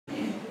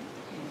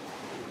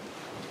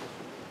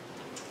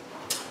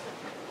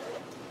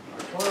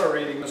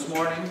reading this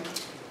morning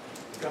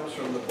comes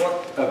from the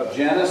book of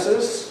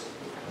Genesis,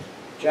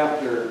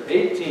 chapter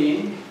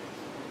 18,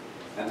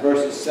 and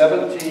verses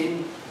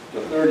 17 to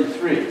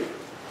 33.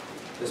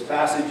 This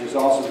passage is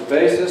also the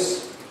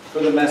basis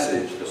for the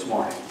message this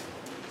morning.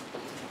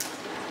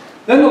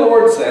 Then the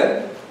Lord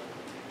said,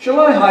 "Shall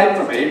I hide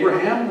from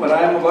Abraham what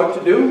I am about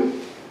to do?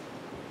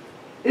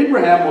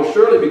 Abraham will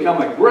surely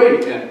become a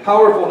great and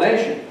powerful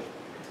nation,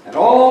 and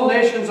all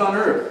nations on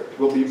earth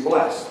will be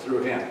blessed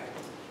through him.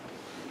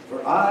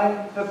 For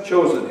I have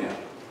chosen him,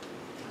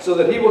 so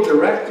that he will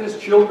direct his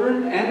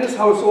children and his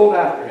household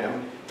after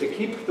him to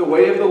keep the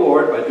way of the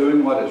Lord by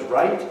doing what is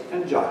right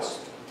and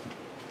just,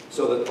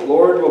 so that the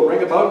Lord will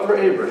bring about for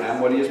Abraham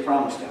what he has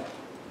promised him."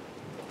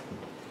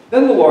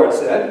 Then the Lord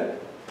said,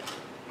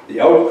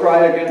 "The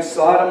outcry against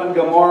Sodom and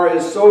Gomorrah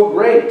is so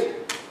great,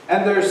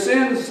 and their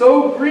sin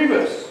so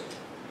grievous,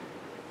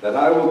 that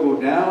I will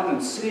go down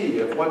and see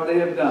if what they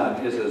have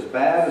done is as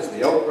bad as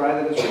the outcry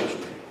that has reached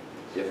me.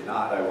 If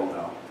not, I will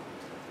know."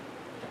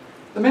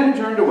 The men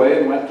turned away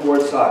and went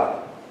toward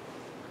Sodom.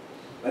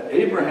 But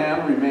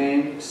Abraham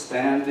remained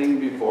standing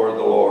before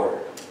the Lord.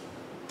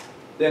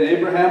 Then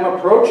Abraham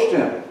approached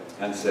him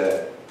and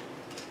said,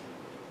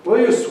 "Will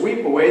you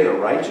sweep away the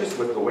righteous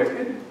with the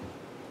wicked?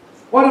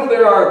 What if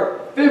there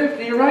are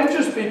 50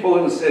 righteous people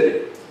in the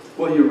city?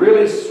 Will you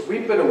really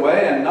sweep it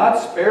away and not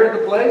spare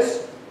the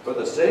place for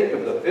the sake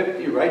of the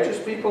 50 righteous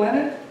people in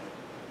it?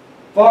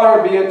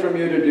 Far be it from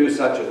you to do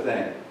such a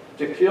thing,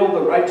 to kill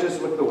the righteous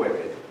with the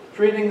wicked,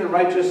 treating the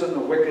righteous and the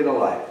wicked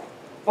alike.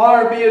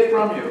 Far be it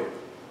from you.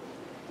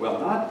 Will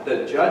not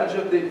the judge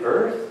of the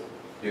earth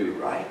do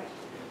right?"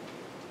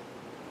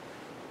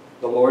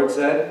 The Lord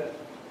said,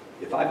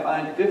 "If I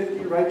find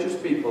 50 righteous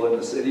people in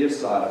the city of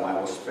Sodom, I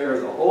will spare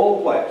the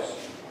whole place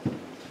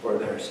for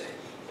their sake."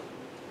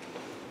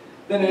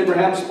 Then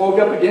Abraham spoke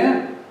up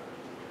again.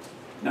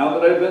 "Now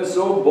that I have been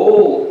so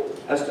bold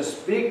as to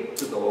speak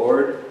to the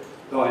Lord,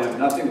 though I am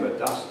nothing but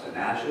dust and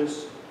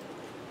ashes,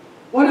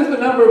 what if the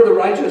number of the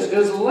righteous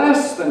is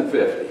less than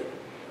 50?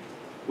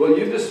 Will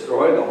you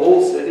destroy the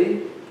whole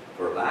city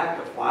for lack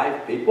of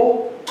 5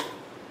 people?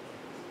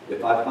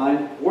 If I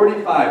find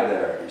 45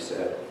 there," he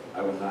said,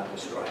 "I will not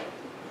destroy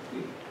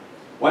it."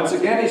 Once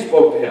again he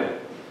spoke to him.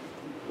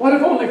 "What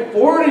if only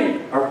 40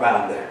 are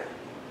found there?"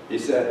 He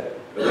said,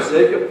 "For the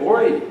sake of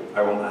 40,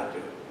 I will not do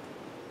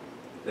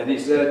it." Then he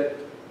said,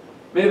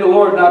 "May the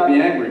Lord not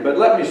be angry, but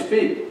let me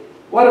speak.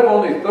 What if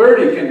only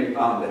 30 can be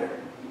found there?"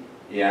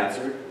 He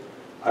answered,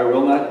 "I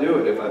will not do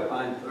it if I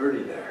find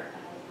 30 there."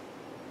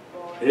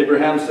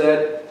 Abraham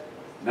said,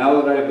 "Now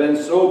that I have been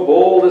so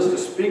bold as to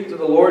speak to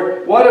the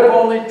Lord, what if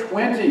only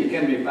 20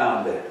 can be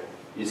found there?"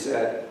 He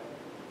said,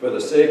 "For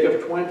the sake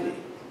of 20,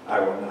 I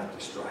will not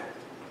destroy it."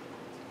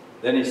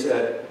 Then he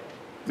said,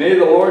 "May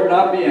the Lord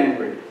not be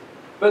angry,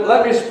 but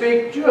let me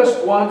speak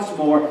just once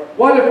more.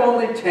 What if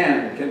only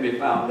 10 can be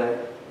found there?"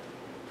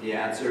 He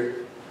answered,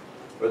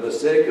 "For the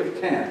sake of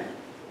 10,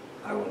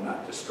 I will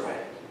not destroy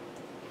it."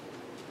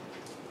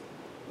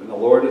 When the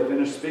Lord had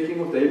finished speaking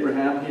with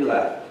Abraham, he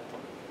left,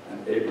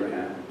 and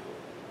Abraham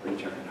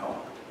returned home.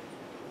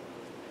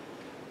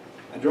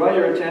 I draw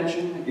your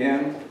attention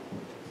again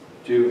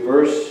to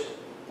verse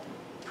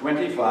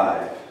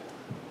 25,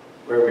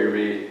 where we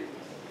read,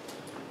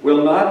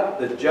 "Will not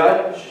the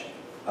judge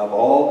of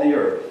all the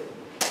earth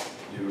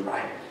do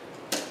right?"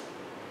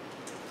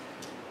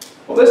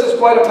 Well, this is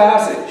quite a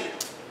passage.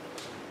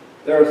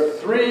 There are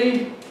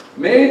 3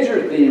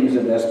 major themes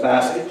in this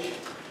passage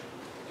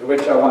to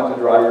which I want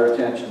to draw your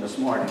attention this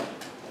morning.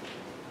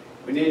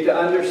 We need to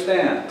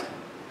understand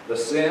the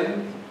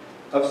sin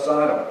of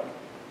Sodom.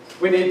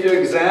 We need to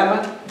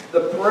examine the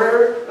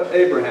prayer of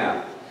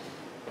Abraham.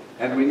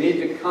 And we need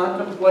to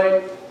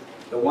contemplate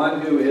the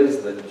one who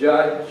is the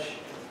judge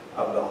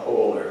of the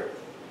whole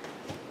earth.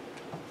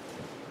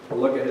 We'll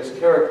look at his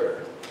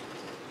character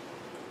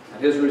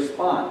and his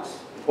response,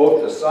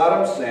 both to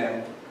Sodom's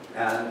sin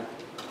and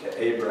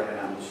to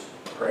Abraham's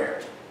prayer.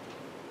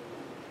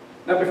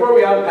 Now, before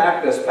we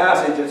unpack this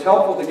passage, it's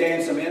helpful to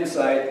gain some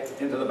insight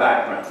into the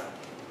background.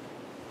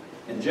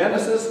 In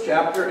Genesis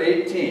chapter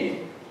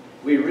 18,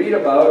 we read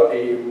about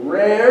a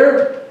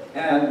rare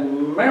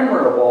and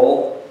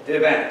memorable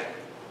event.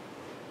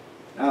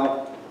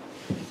 Now,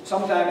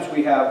 sometimes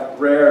we have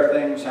rare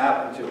things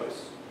happen to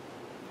us,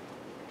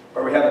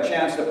 or we have a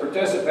chance to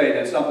participate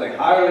in something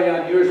highly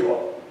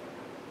unusual,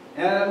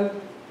 and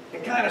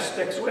it kind of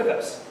sticks with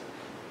us.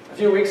 A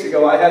few weeks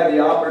ago, I had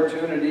the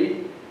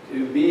opportunity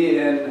to be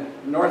in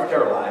North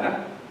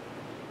Carolina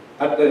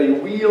at the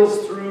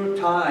Wheels Through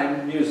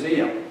Time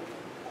Museum.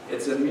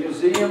 It's a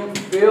museum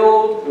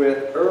filled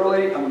with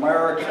early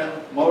American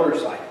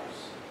motorcycles.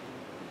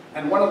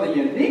 And one of the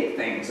unique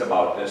things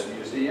about this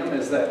museum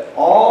is that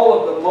all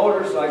of the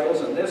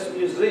motorcycles in this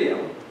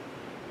museum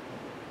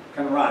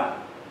can run.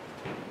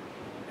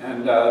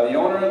 And the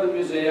owner of the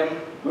museum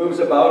moves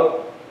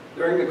about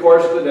during the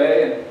course of the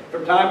day, and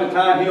from time to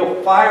time he'll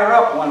fire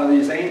up one of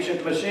these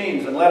ancient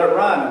machines and let it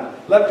run and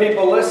let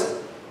people listen.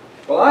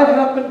 Well, I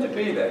happened to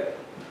be there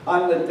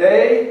on the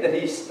day that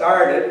he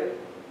started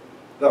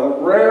the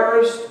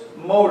rarest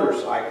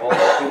motorcycle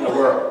in the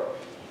world.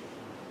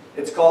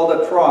 It's called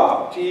a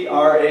Traub,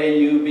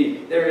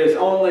 T-R-A-U-B. There is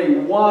only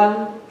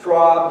one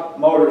Traub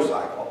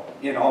motorcycle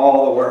in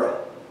all the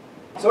world.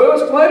 So it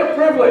was quite a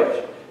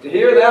privilege to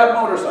hear that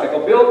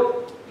motorcycle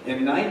built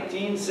in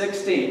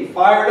 1916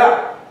 fired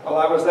up while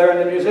I was there in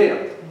the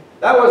museum.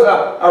 That was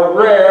a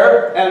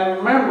rare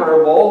and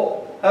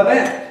memorable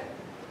event.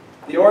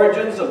 The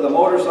origins of the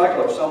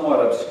motorcycle are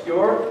somewhat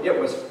obscure. It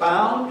was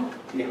found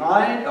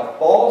behind a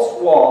false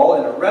wall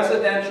in a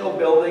residential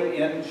building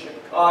in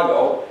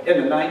Chicago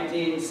in the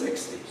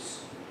 1960s.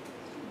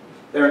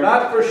 They're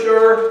not for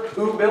sure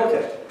who built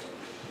it,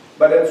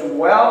 but it's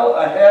well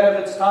ahead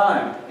of its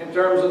time in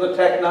terms of the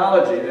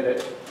technology that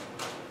it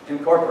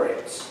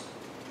incorporates.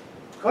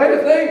 Quite a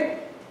thing.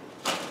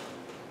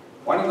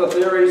 One of the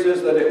theories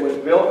is that it was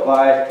built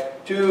by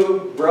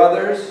two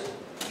brothers,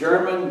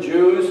 German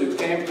Jews, who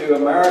came to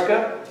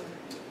America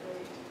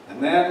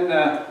and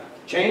then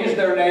changed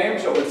their name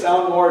so it would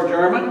sound more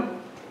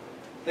German,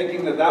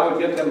 thinking that that would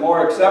get them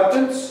more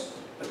acceptance.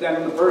 But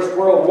then the First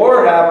World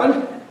War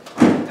happened,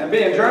 and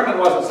being German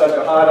wasn't such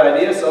a hot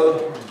idea,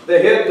 so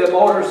they hid the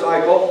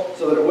motorcycle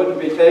so that it wouldn't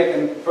be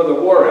taken for the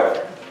war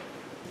effort.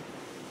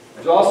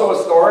 There's also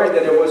a story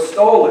that it was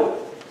stolen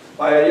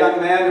by a young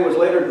man who was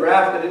later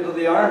drafted into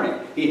the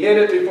army. He hid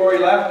it before he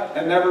left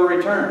and never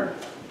returned.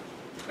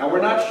 Now,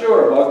 we're not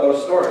sure about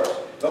those stories,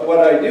 but what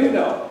I do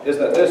know is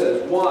that this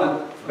is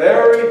one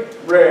very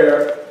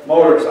rare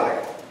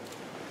motorcycle,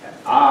 and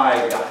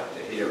I got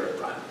to hear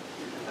it run.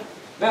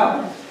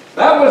 Now,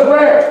 that was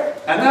rare,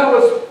 and that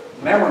was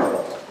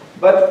memorable,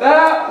 but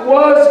that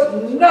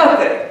was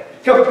nothing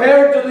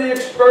compared to the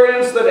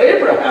experience that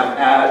Abraham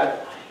had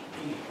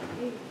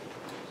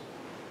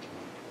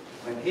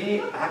when he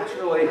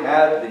actually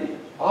had the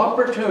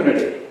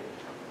opportunity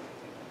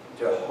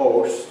to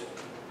host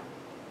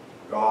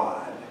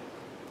God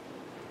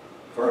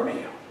for a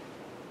meal.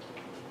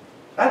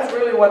 That's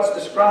really what's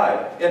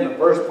described in the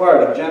first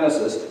part of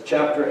Genesis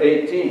chapter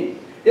 18.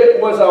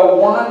 It was a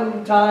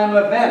one-time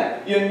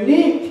event,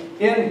 unique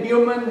in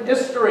human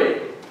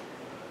history.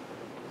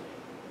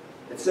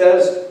 It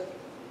says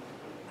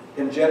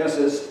in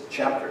Genesis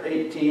chapter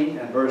 18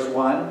 and verse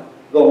 1,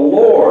 the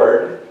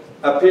Lord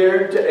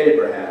appeared to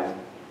Abraham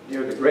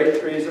near the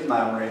great trees of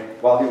Mamre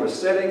while he was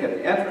sitting at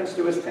the entrance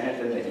to his tent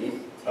in the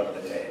heat of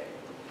the day.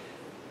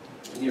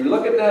 When you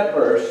look at that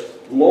verse,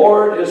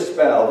 Lord is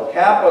spelled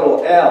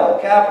capital L,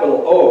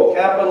 capital O,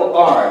 capital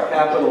R,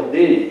 capital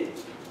D.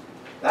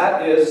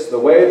 That is the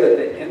way that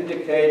they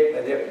indicate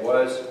that it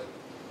was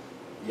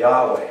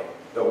Yahweh,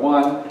 the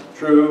one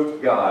true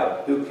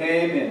God, who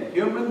came in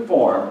human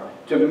form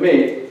to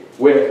meet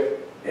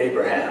with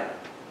Abraham.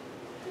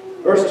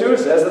 Verse 2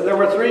 says that there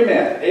were three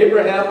men.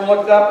 Abraham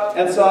looked up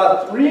and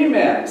saw three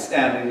men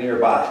standing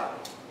nearby.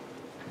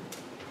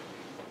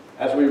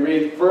 As we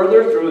read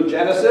further through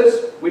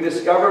Genesis, we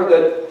discover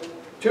that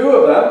two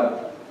of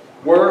them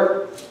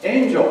were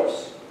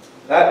angels.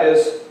 That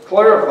is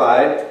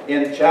clarified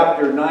in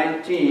chapter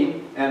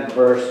 19 and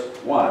verse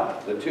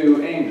 1. The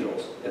two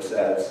angels, it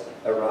says,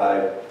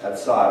 arrived at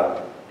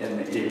Sodom in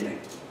the evening.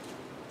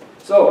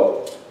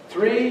 So,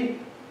 three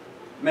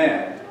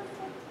men.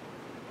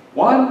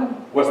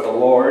 One was the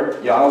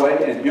Lord,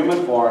 Yahweh, in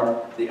human form.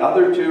 The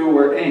other two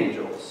were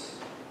angels.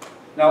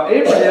 Now,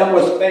 Abraham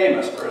was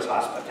famous for his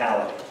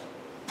hospitality.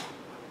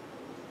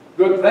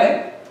 Good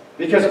thing,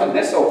 because on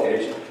this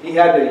occasion, he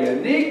had a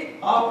unique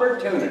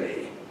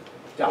opportunity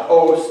to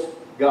host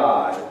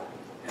God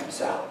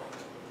himself.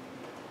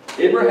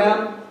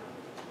 Abraham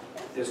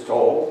is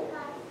told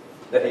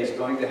that he's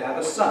going to have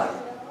a son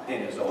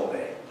in his old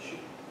age.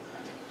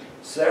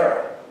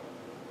 Sarah,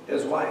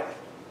 his wife,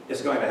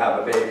 is going to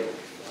have a baby.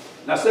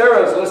 Now,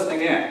 Sarah is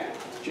listening in.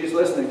 She's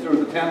listening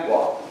through the tent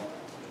wall.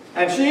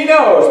 And she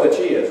knows that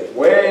she is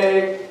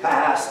way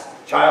past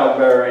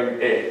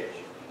childbearing age.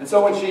 And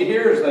so when she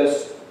hears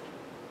this,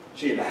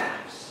 she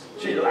laughs.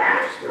 She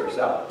laughs to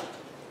herself.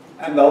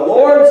 And the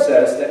Lord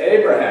says to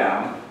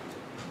Abraham,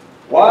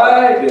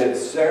 why did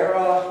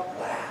Sarah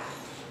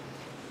laugh?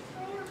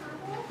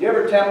 You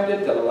ever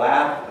tempted to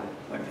laugh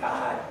when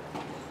God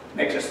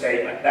makes a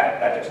statement?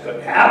 That just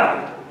couldn't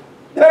happen.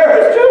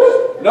 There is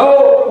just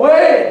no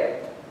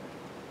way.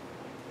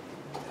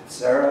 And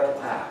Sarah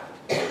laughed.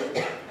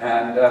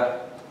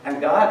 And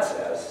God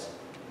says,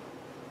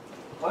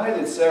 why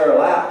did Sarah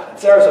laugh? And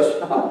Sarah says,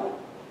 oh,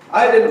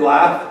 I didn't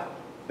laugh,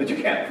 but you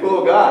can't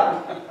fool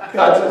God.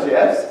 God says,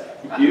 yes,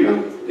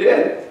 you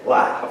did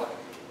laugh.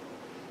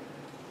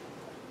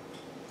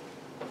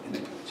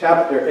 In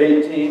chapter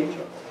 18,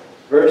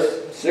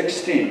 verse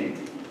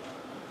 16,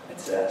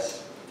 it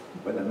says,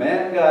 when the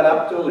men got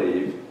up to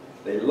leave,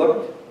 they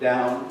looked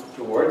down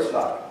towards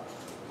Sodom.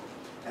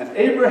 And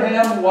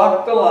Abraham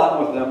walked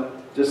along with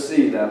them to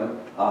see them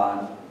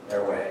on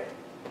their way.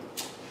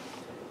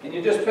 Can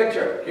you just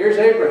picture? Here's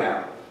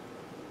Abraham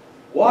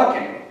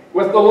walking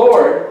with the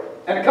Lord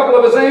and a couple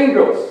of his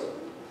angels.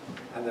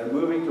 And they're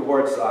moving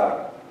towards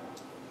Sodom.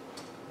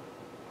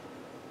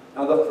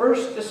 Now, the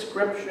first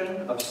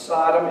description of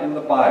Sodom in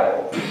the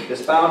Bible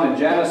is found in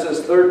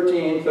Genesis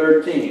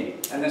 13:13.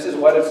 And this is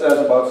what it says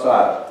about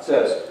Sodom. It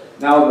says,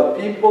 "Now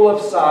the people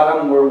of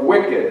Sodom were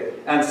wicked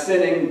and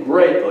sinning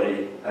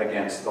greatly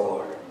against the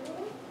Lord."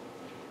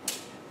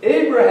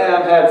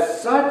 Abraham had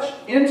such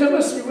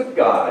intimacy with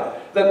God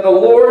that the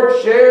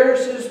Lord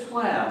shares his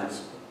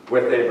plans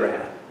with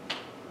Abraham.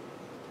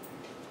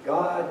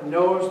 God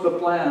knows the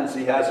plans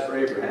he has for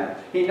Abraham.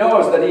 He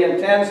knows that he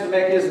intends to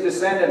make his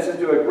descendants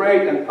into a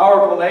great and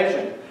powerful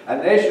nation, a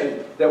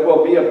nation that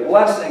will be a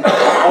blessing to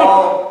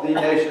all the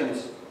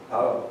nations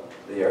of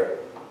the earth.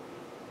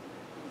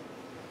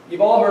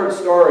 You've all heard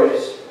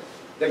stories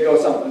that go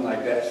something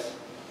like this.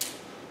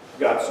 I've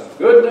got some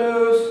good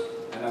news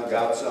and I've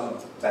got some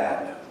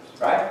bad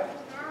news, right?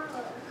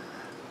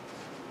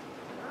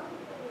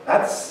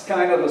 That's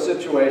kind of the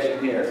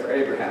situation here for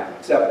Abraham,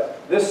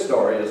 except this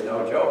story is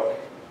no joke.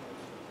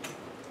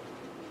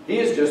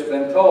 He's just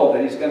been told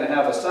that he's going to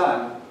have a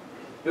son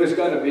who's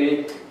going to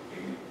be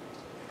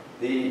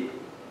the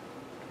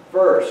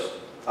first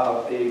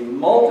of a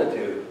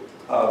multitude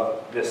of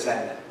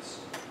descendants.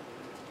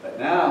 But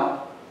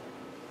now,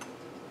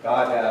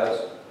 God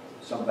has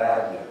some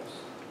bad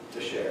news to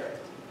share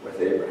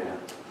with Abraham.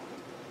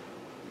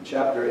 In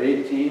chapter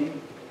 18,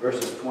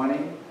 verses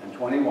 20 and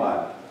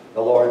 21,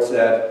 the Lord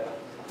said,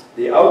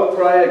 "The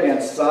outcry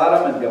against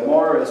Sodom and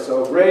Gomorrah is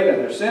so great and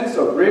their sin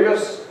so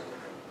grievous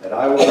that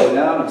I will go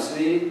down and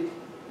see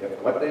if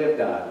what they have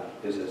done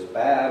is as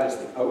bad as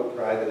the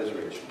outcry that has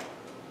reached me."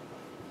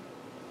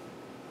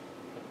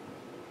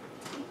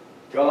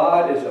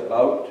 God is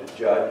about to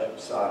judge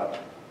Sodom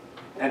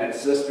and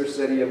its sister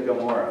city of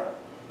Gomorrah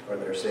for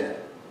their sin.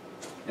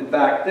 In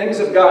fact, things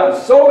have gotten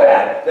so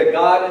bad that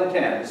God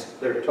intends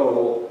their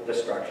total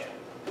destruction.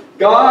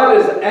 God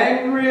is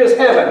angry as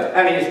heaven,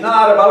 and he's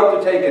not about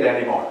to take it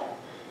anymore.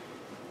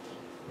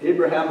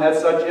 Abraham had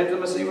such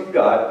intimacy with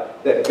God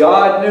that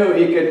God knew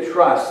he could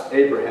trust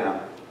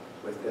Abraham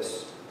with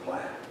this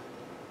plan.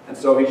 And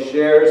so he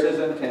shares his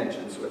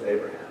intentions with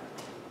Abraham.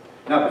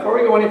 Now, before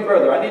we go any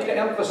further, I need to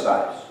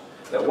emphasize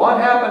that what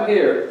happened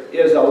here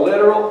is a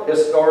literal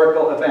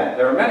historical event.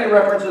 There are many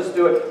references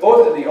to it,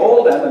 both in the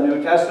Old and the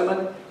New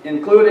Testament,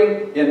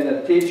 including in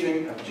the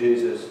teaching of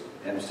Jesus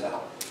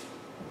himself.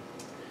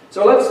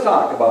 So let's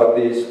talk about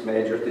these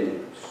major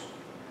themes.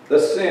 The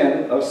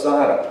sin of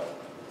Sodom.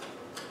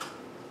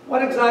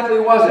 What exactly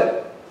was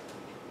it?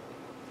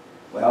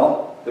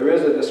 Well, there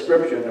is a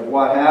description of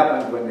what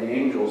happened when the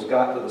angels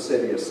got to the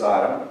city of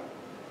Sodom.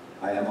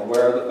 I am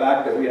aware of the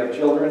fact that we have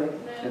children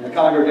in the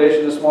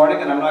congregation this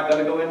morning, and I'm not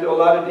going to go into a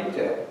lot of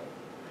detail.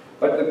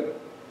 But the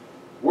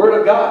Word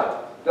of God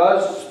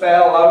does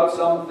spell out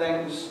some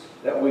things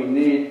that we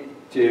need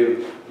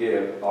to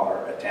give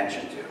our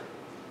attention to.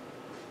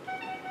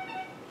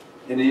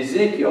 In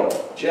Ezekiel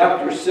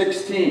chapter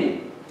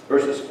 16,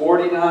 verses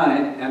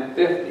 49 and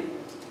 50,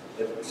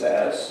 it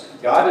says,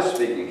 God is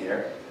speaking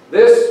here,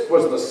 "This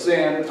was the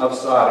sin of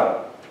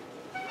Sodom.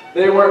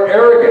 They were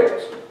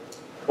arrogant,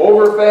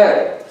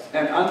 overfed,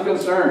 and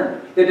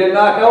unconcerned. They did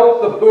not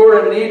help the poor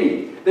and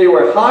needy. They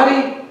were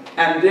haughty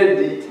and did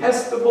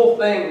detestable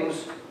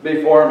things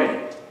before me.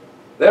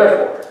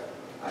 Therefore,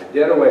 I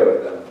did away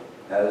with them,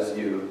 as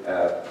you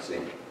have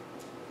seen."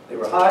 They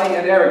were haughty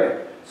and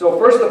arrogant. So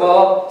first of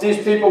all,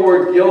 these people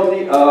were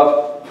guilty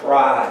of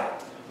pride.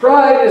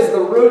 Pride is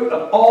the root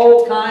of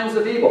all kinds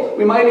of evil.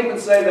 We might even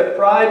say that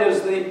pride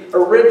is the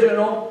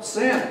original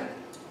sin.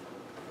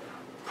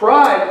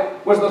 Pride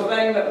was the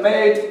thing that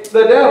made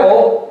the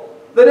devil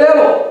the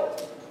devil.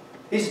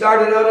 He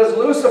started out as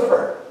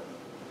Lucifer.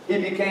 He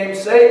became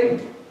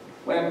Satan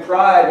when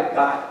pride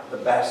got the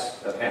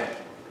best of him.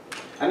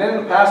 And then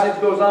the passage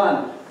goes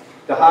on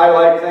to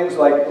highlight things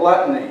like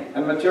gluttony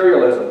and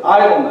materialism,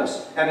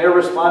 idleness and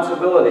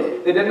irresponsibility.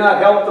 They did not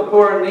help the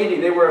poor and needy.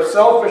 They were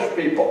selfish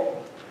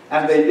people.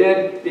 And they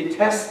did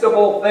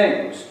detestable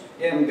things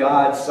in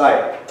God's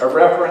sight. A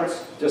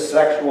reference to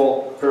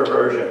sexual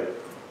perversion.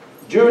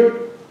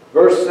 Jude,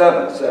 verse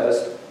 7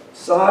 says,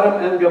 "Sodom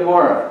and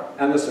Gomorrah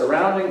and the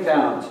surrounding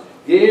towns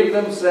gave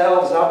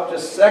themselves up to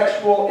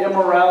sexual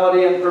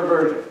immorality and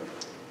perversion."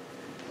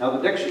 Now,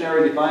 the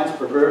dictionary defines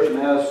perversion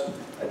as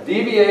a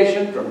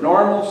deviation from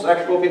normal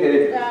sexual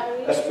behavior,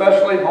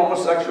 especially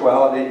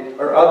homosexuality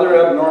or other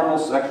abnormal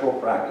sexual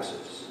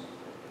practices.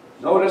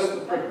 Notice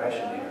the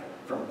progression here,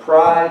 from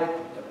pride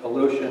to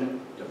pollution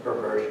to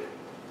perversion.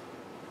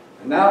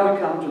 And now we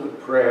come to the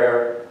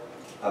prayer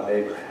of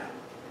Abraham.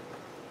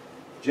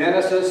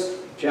 Genesis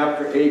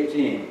chapter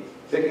 18,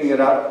 picking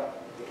it up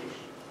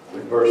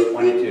with verse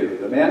 22.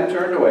 "The men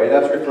turned away,"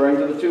 that's referring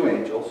to the two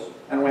angels,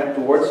 "and went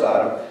toward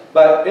Sodom.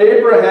 But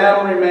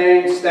Abraham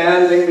remained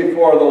standing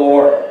before the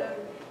Lord."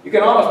 You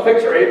can almost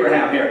picture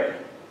Abraham here.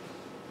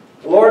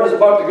 The Lord is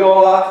about to go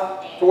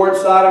off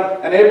towards Sodom,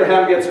 and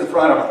Abraham gets in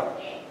front of him.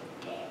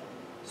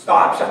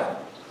 Stops him.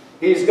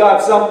 He's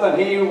got something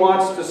he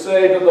wants to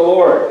say to the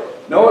Lord.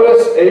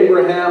 Notice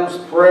Abraham's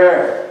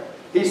prayer.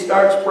 He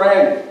starts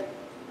praying.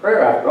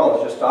 Prayer, after all,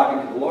 is just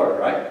talking to the Lord,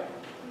 right?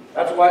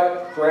 That's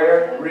what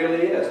prayer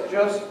really is.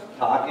 Just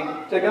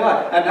talking to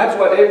God. And that's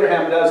what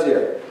Abraham does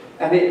here.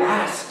 And he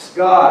asks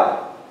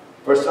God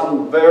for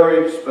some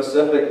very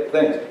specific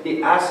things.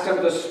 He asks him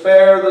to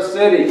spare the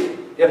city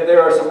if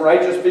there are some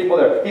righteous people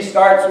there. He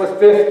starts with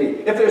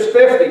 50. If there's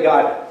 50,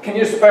 God, can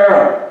you spare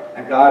them?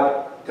 And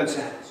God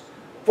consents.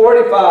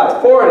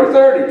 45, 40,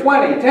 30,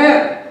 20,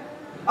 10.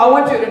 I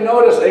want you to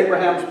notice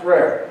Abraham's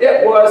prayer.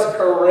 It was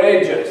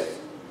courageous.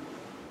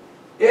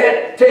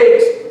 It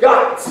takes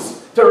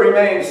guts to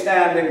remain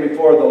standing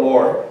before the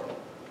Lord.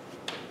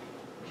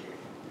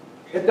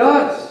 It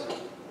does.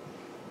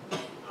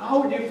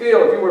 How would you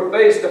feel if you were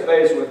face to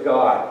face with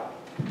God?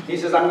 He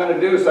says, I'm going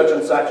to do such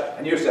and such.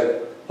 And you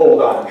said,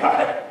 hold on,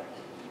 God.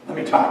 Let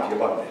me talk to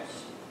you about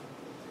this.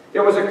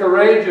 It was a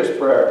courageous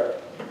prayer.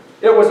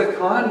 It was a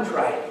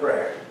contrite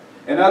prayer.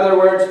 In other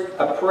words,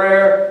 a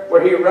prayer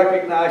where he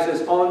recognized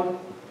his own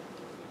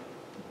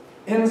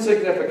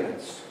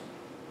insignificance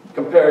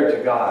compared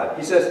to God.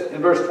 He says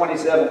in verse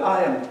 27,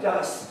 I am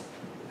dust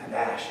and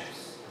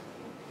ashes.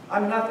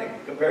 I'm nothing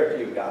compared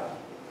to you, God.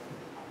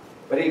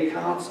 But he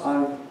counts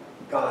on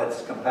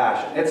God's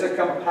compassion. It's a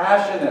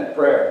compassionate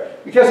prayer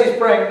because he's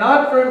praying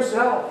not for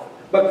himself,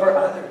 but for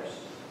others.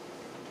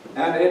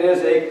 And it is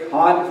a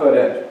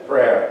confident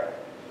prayer.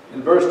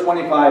 In verse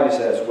 25 he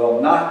says,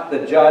 will not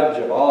the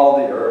judge of all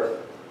the earth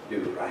do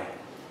right?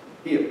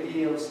 He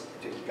appeals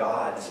to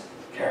God's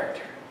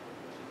character.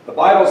 The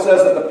Bible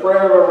says that the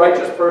prayer of a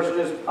righteous person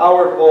is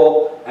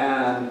powerful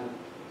and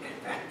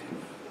effective.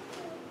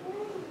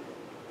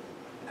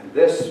 And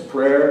this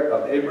prayer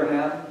of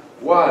Abraham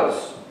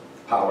was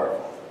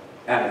powerful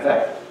and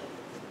effective.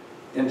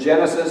 In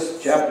Genesis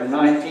chapter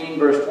 19,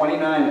 verse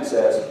 29, it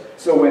says,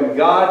 so when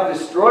God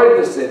destroyed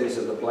the cities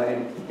of the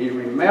plain, he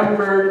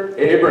remembered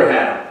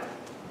Abraham.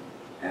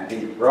 And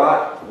he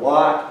brought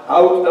Lot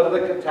out of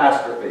the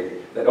catastrophe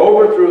that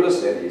overthrew the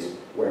cities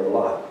where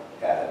Lot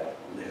had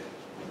lived.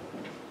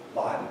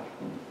 Lot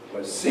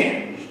was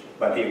singed,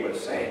 but he was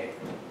saved,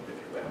 if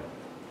you will.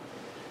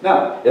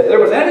 Now, if there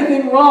was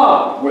anything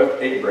wrong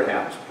with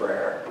Abraham's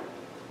prayer,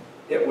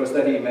 it was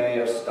that he may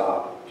have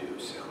stopped too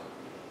soon.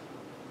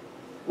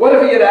 What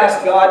if he had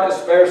asked God to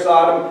spare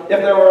Sodom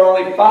if there were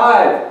only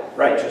 5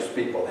 righteous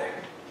people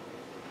there?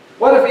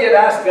 What if he had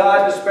asked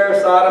God to spare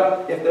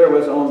Sodom if there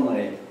was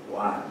only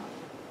 1?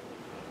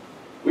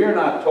 We are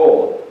not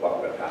told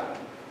what would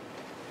happen.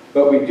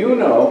 But we do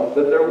know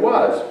that there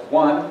was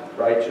one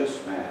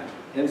righteous man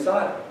in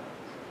Sodom.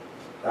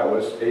 That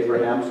was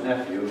Abraham's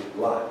nephew,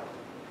 Lot.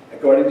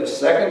 According to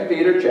 2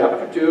 Peter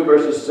chapter 2,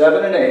 verses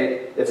 7 and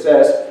 8, it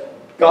says,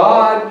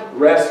 God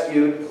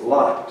rescued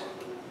Lot,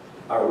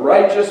 a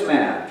righteous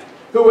man,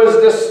 who was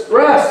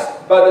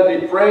distressed by the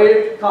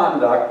depraved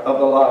conduct of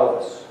the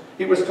lawless.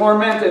 He was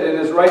tormented in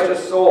his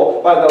righteous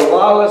soul by the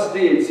lawless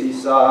deeds he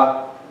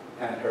saw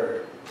and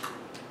heard.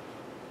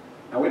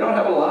 Now, we don't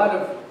have a lot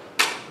of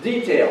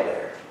detail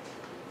there.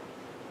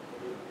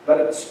 But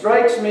it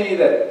strikes me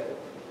that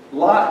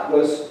Lot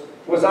was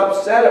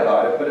upset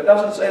about it, but it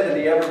doesn't say that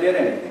he ever did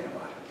anything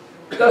about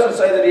it. It doesn't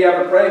say that he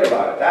ever prayed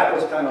about it. That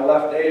was kind of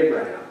left to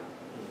Abraham.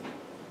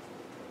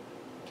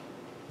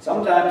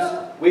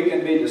 Sometimes we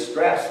can be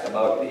distressed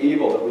about the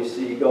evil that we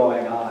see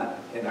going on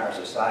in our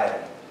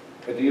society.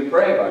 But do you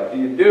pray about it?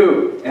 Do you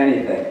do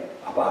anything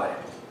about it?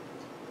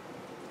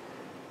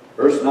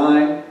 Verse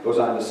 9 goes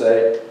on to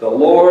say, the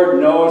Lord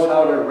knows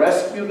how to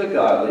rescue the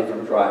godly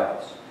from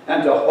trials,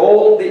 and to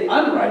hold the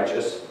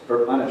unrighteous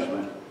for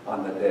punishment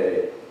on the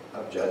day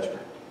of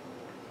judgment.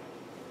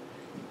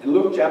 In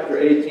Luke chapter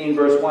 18,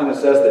 verse 1, it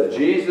says that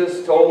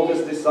Jesus told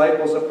his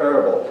disciples a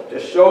parable to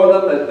show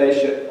them that they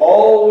should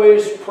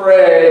always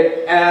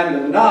pray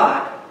and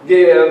not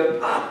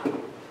give up.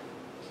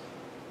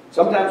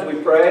 Sometimes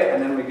we pray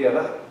and then we give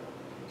up.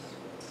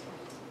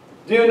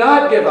 Do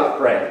not give up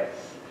praying.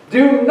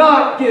 Do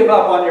not give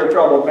up on your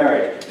troubled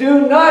marriage.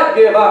 Do not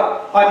give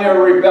up on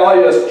your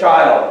rebellious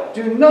child.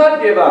 Do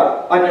not give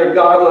up on your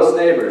godless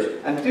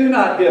neighbors. And do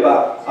not give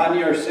up on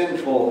your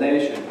sinful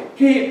nation.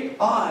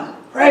 Keep on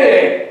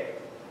praying,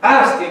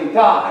 asking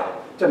God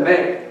to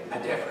make a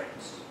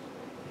difference.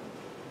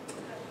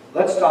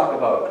 Let's talk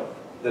about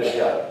the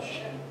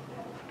judge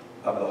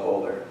of the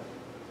whole earth.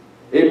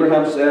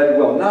 Abraham said,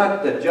 will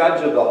not the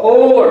judge of the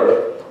whole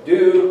earth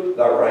do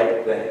the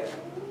right thing?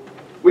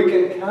 We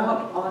can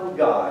count on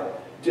God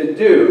to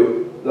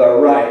do the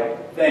right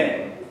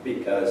thing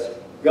because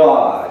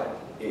God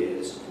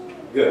is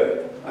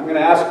good. I'm going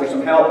to ask for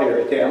some help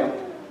here, Tim.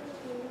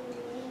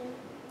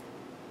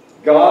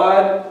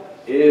 God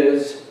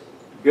is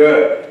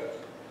good.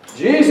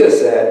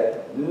 Jesus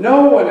said,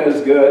 no one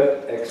is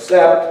good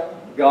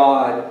except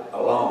God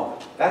alone.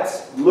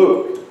 That's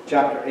Luke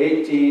chapter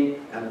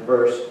 18 and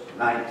verse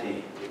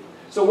 19.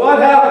 So what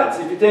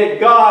happens if you take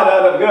God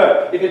out of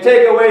good? If you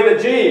take away the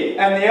G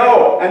and the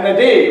O and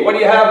the D, what do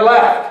you have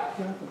left?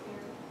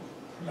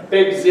 A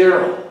big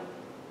zero.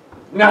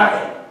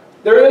 Nothing.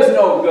 There is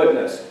no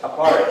goodness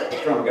apart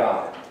from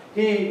God.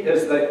 He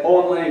is the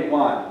only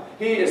one.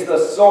 He is the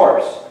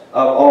source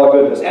of all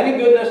goodness. Any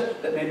goodness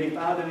that may be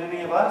found in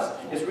any of us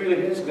is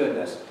really His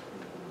goodness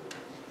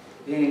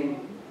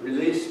being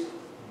released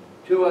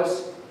to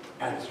us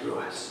and through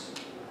us.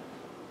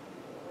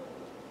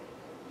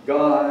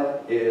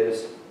 God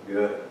is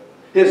good.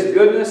 His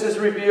goodness is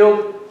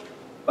revealed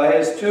by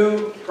his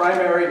two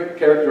primary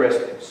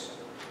characteristics: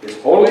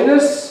 his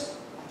holiness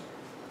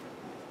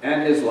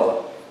and his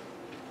love.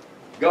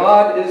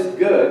 God is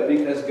good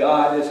because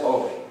God is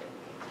holy.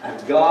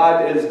 And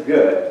God is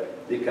good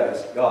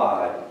because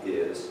God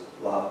is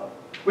love.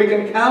 We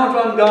can count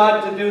on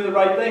God to do the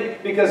right thing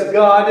because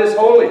God is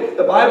holy.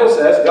 The Bible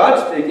says,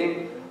 God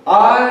speaking,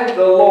 I,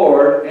 the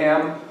Lord,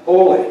 am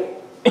holy.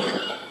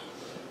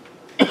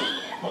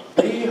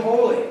 Be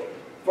holy,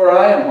 for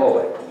I am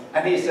holy.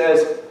 And he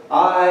says,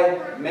 I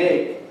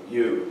make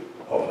you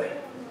holy.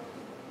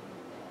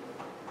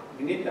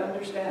 You need to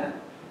understand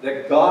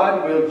that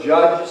God will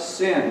judge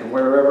sin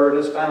wherever it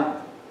is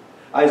found.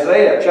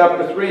 Isaiah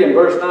chapter 3 and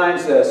verse 9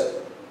 says,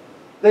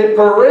 they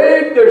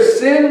parade their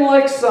sin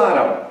like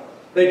Sodom.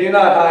 They do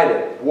not hide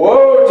it.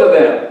 Woe to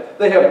them!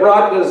 They have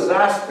brought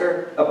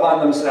disaster upon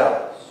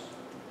themselves.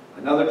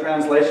 Another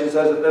translation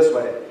says it this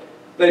way.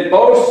 They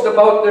boast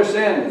about their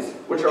sins,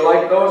 which are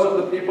like those of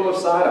the people of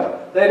Sodom.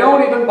 They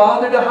don't even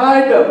bother to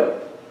hide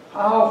them.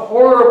 How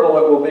horrible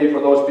it will be for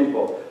those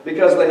people,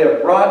 because they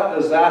have brought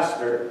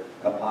disaster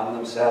upon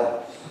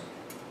themselves.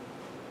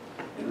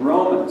 In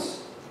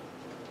Romans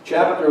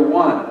chapter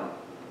 1,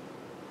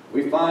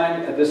 we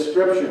find a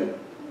description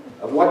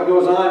of what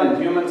goes on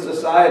in human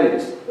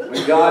societies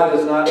when God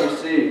does not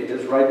receive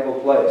his rightful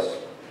place.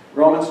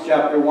 Romans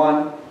chapter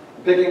 1,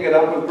 picking it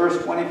up with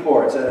verse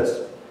 24, it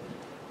says,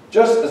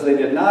 just as they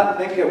did not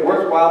think it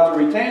worthwhile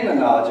to retain the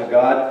knowledge of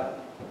God,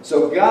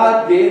 so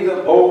God gave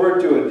them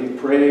over to a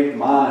depraved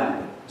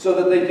mind, so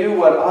that they do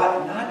what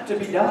ought not to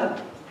be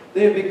done.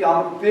 They have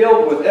become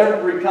filled with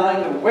every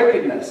kind of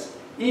wickedness,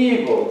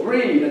 evil,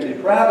 greed, and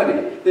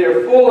depravity. They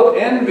are full of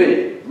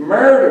envy,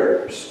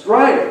 murder,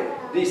 strife,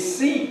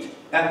 deceit,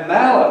 and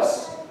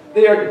malice.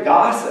 They are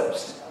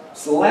gossips,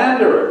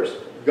 slanderers,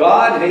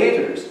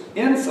 God-haters,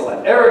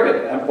 insolent,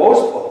 arrogant, and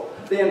boastful.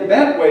 They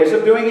invent ways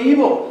of doing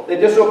evil. They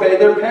disobey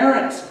their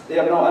parents. They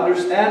have no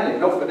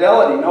understanding, no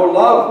fidelity, no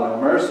love,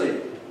 no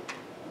mercy.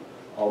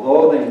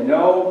 Although they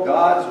know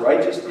God's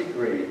righteous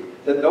decree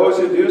that those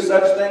who do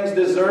such things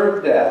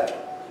deserve death,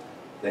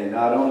 they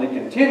not only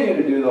continue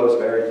to do those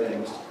very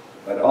things,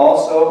 but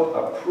also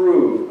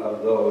approve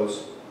of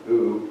those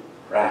who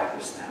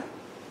practice them.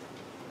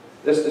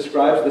 This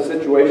describes the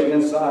situation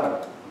in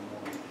Sodom,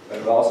 but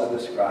it also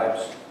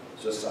describes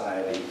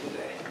society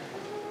today.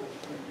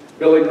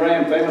 Billy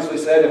Graham famously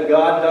said, if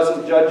God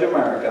doesn't judge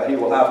America, he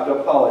will have to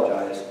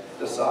apologize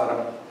to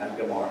Sodom and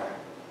Gomorrah.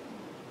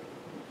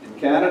 In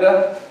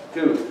Canada,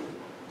 too,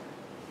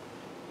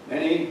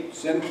 many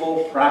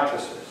sinful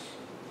practices.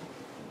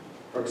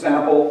 For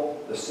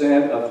example, the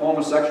sin of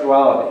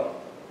homosexuality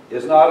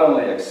is not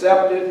only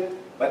accepted,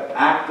 but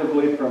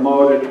actively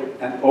promoted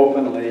and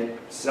openly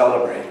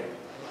celebrated.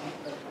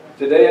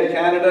 Today in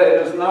Canada,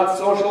 it is not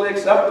socially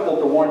acceptable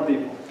to warn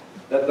people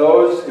that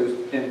those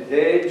who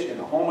engage in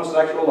a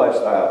homosexual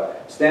lifestyle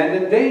stand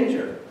in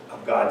danger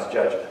of God's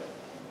judgment.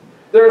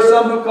 There are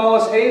some who call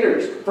us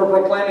haters for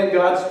proclaiming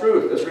God's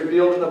truth as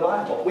revealed in the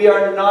Bible. We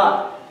are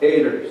not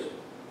haters.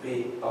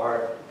 We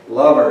are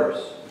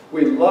lovers.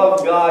 We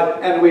love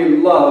God and we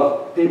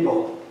love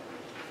people.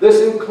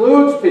 This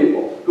includes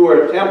people who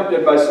are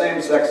tempted by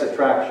same-sex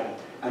attraction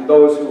and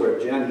those who are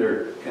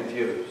gender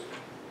confused.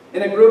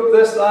 In a group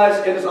this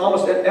size, it is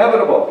almost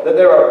inevitable that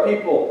there are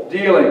people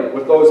dealing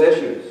with those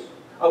issues.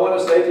 I want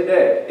to say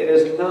today, it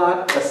is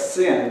not a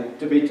sin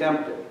to be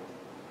tempted.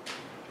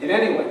 In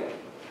any way.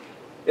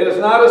 It is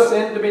not a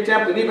sin to be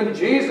tempted. Even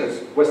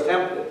Jesus was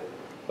tempted.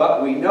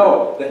 But we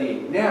know that he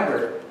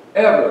never,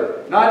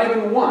 ever, not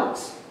even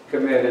once,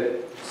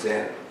 committed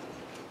sin.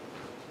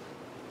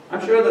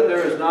 I'm sure that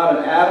there is not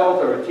an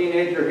adult or a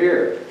teenager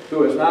here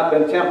who has not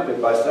been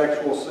tempted by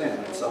sexual sin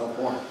in some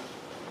form.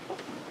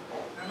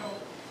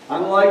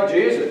 Unlike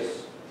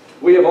Jesus,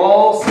 we have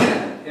all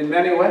sinned in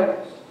many ways.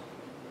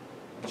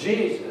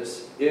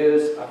 Jesus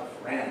is a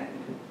friend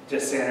to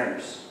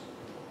sinners,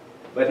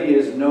 but he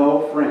is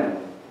no friend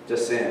to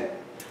sin.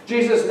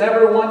 Jesus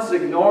never once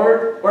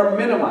ignored or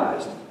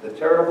minimized the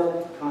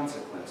terrible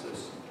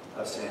consequences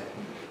of sin.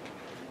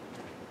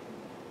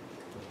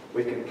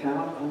 We can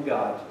count on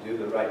God to do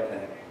the right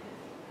thing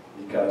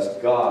because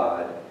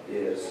God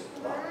is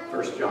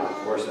love. 1 John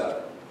 4:7.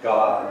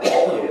 God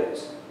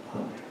is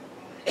love.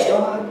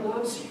 God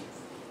loves you,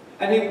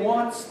 and he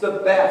wants the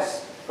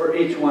best for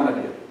each one of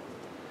you.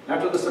 Now,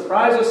 to the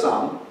surprise of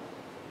some,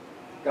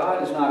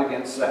 God is not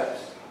against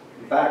sex.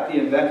 In fact, he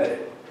invented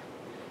it.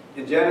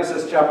 In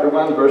Genesis chapter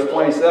 1, verse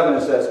 27,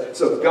 it says,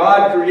 so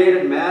God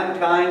created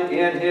mankind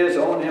in his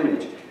own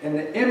image. In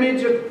the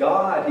image of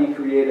God, he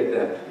created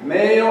them.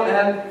 Male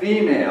and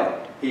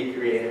female, he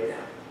created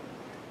them.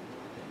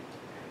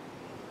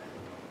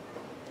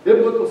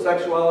 Biblical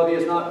sexuality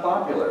is not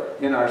popular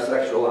in our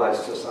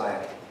sexualized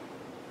society.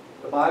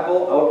 The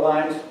Bible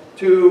outlines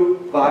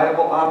two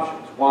viable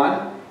options.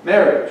 One,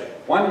 marriage.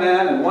 One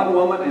man and one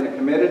woman in a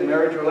committed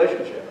marriage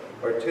relationship.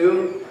 Or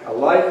two, a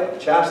life of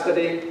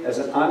chastity as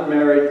an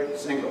unmarried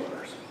single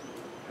person.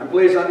 And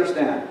please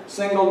understand,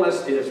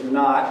 singleness is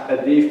not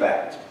a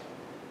defect.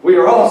 We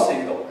are all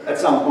single at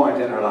some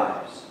point in our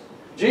lives.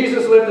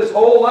 Jesus lived his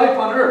whole life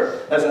on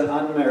earth as an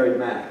unmarried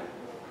man.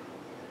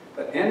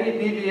 But any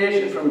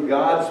deviation from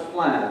God's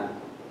plan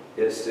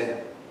is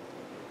sin.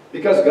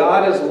 Because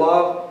God is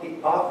love,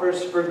 he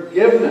offers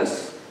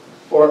forgiveness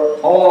for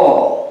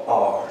all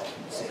our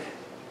sin.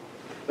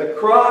 The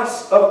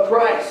cross of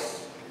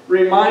Christ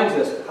reminds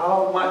us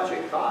how much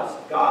it cost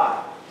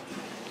God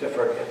to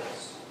forgive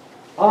us.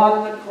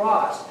 On the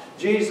cross,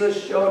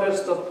 Jesus showed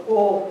us the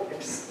full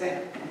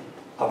extent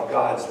of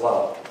God's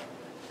love.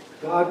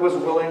 God was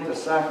willing to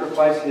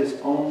sacrifice his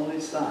only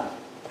Son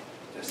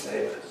to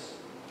save us.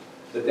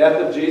 The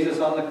death of Jesus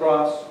on the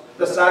cross,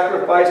 the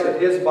sacrifice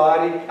of his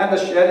body, and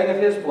the shedding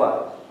of his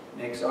blood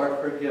makes our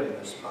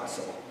forgiveness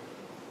possible.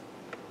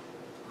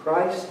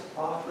 Christ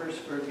offers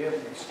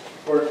forgiveness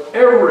for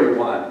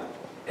everyone,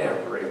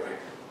 everywhere.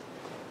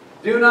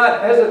 Do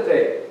not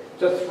hesitate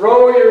to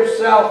throw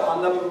yourself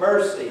on the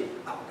mercy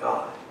of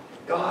God.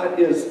 God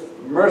is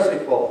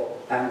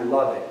merciful and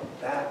loving.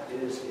 That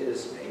is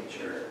his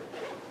nature.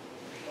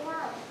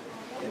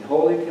 In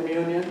Holy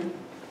Communion,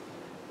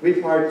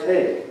 we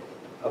partake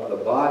of the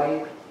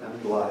body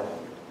and blood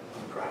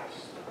of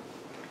Christ.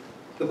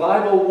 The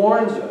Bible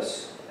warns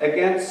us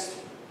against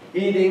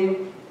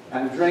eating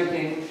and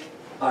drinking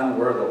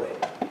unworthily.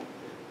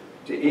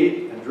 To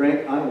eat and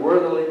drink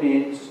unworthily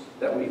means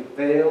that we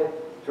fail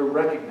to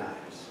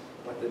recognize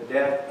what the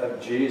death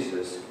of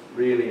Jesus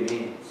really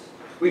means.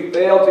 We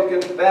fail to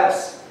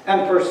confess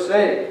and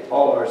forsake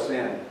all our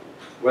sin,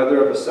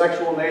 whether of a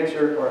sexual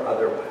nature or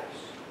otherwise.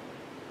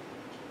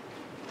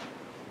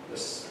 At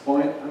this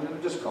point, I'm going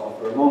to just call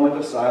for a moment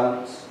of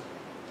silence,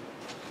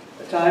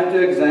 a time to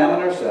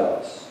examine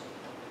ourselves.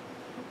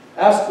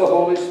 Ask the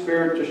Holy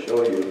Spirit to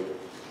show you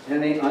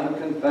any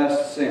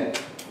unconfessed sin.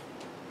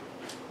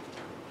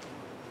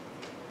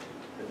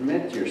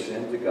 Admit your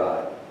sin to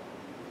God,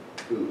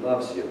 who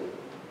loves you,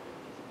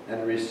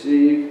 and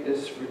receive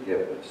his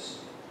forgiveness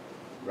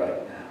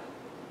right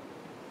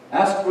now.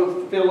 Ask for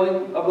the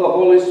filling of the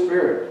Holy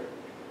Spirit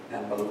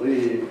and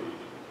believe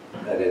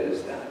that it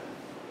is done.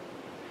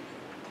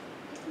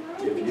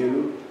 If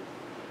you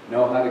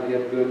know how to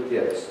give good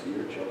gifts to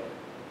your children,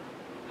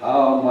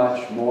 how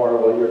much more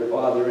will your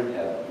Father in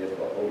heaven give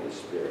the Holy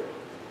Spirit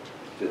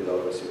to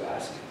those who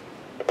ask him?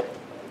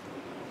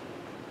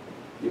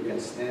 You can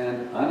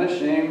stand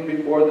unashamed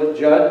before the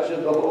Judge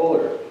of the whole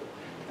earth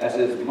as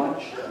his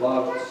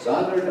much-loved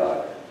son or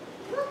daughter,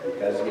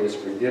 because he has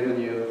forgiven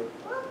you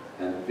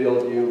and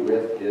filled you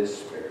with his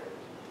Spirit.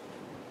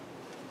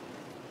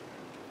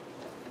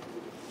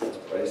 Let's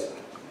pray some.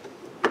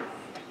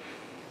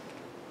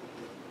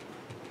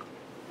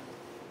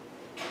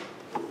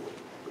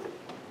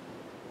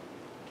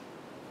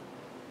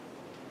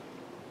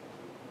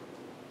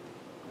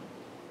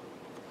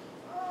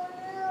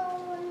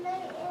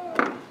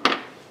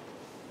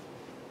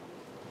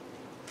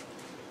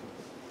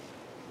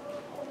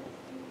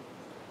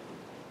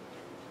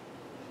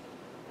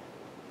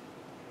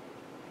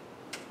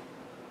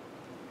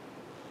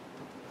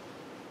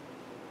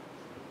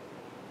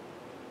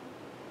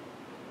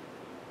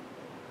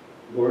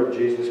 Lord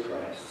Jesus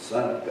Christ,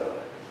 Son of God,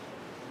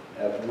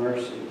 have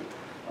mercy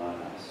on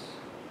us.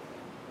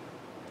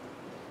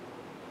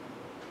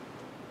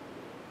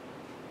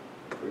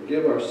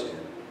 Forgive our sin.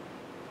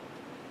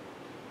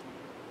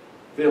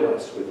 Fill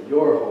us with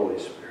your Holy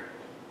Spirit.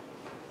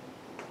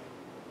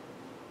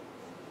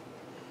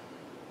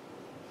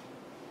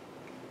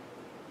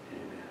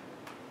 Amen.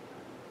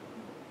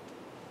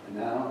 And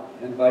now,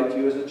 I invite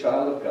you as a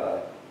child of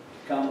God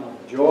to come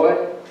with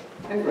joy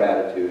and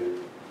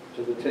gratitude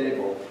to the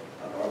table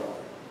of our Lord.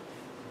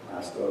 I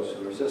ask those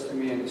who are assisting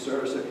me in the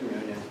service of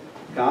communion,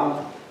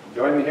 come,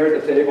 join me here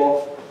at the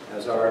table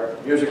as our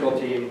musical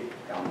team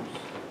comes.